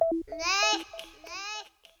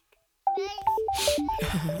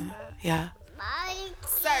Yeah.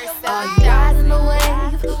 Are you riding the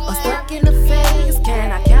wave or stuck in the phase?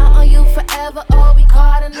 Can I count on you forever or we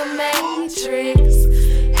caught in the matrix?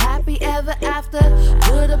 Happy ever after,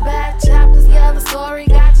 good or bad chapters, yeah, the story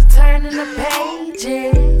got you turning the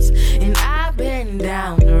pages. And I've been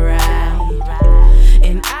down the ride,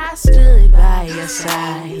 and I stood by your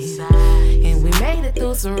side, and we made it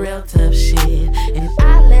through some real tough shit, and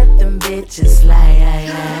I let them bitches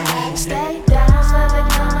slide. Stay down for the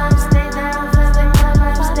come up, stay down for the come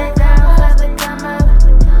up, stay down for the come up.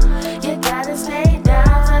 You gotta stay down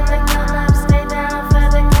for the come up, stay down for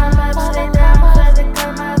the come up, stay down for the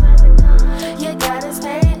come up. You gotta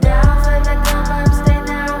stay down for the come up, stay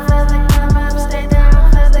down for the come up, stay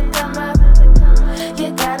down for the come up. You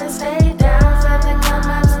gotta stay down for the come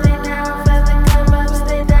up, stay down for the come up,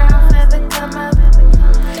 stay down for the come up.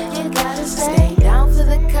 You gotta stay down for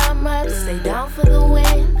the come up, stay down for the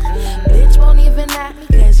win. Bitch won't even at me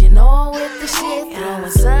cause you know I'm with the shit.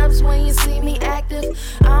 Throwing subs when you see me active,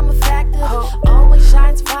 I'm a factor. Always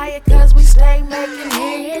shines fire cause we stay making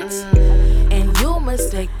hits. And you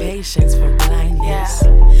mistake patience for blindness,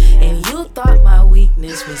 and you thought my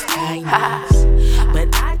weakness was kindness.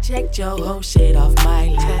 But I checked your whole shit off my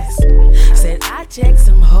list. Said I checked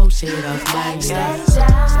some whole shit off my list. Stay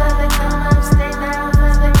down for the come up, stay down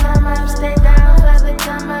for the come up, stay down for the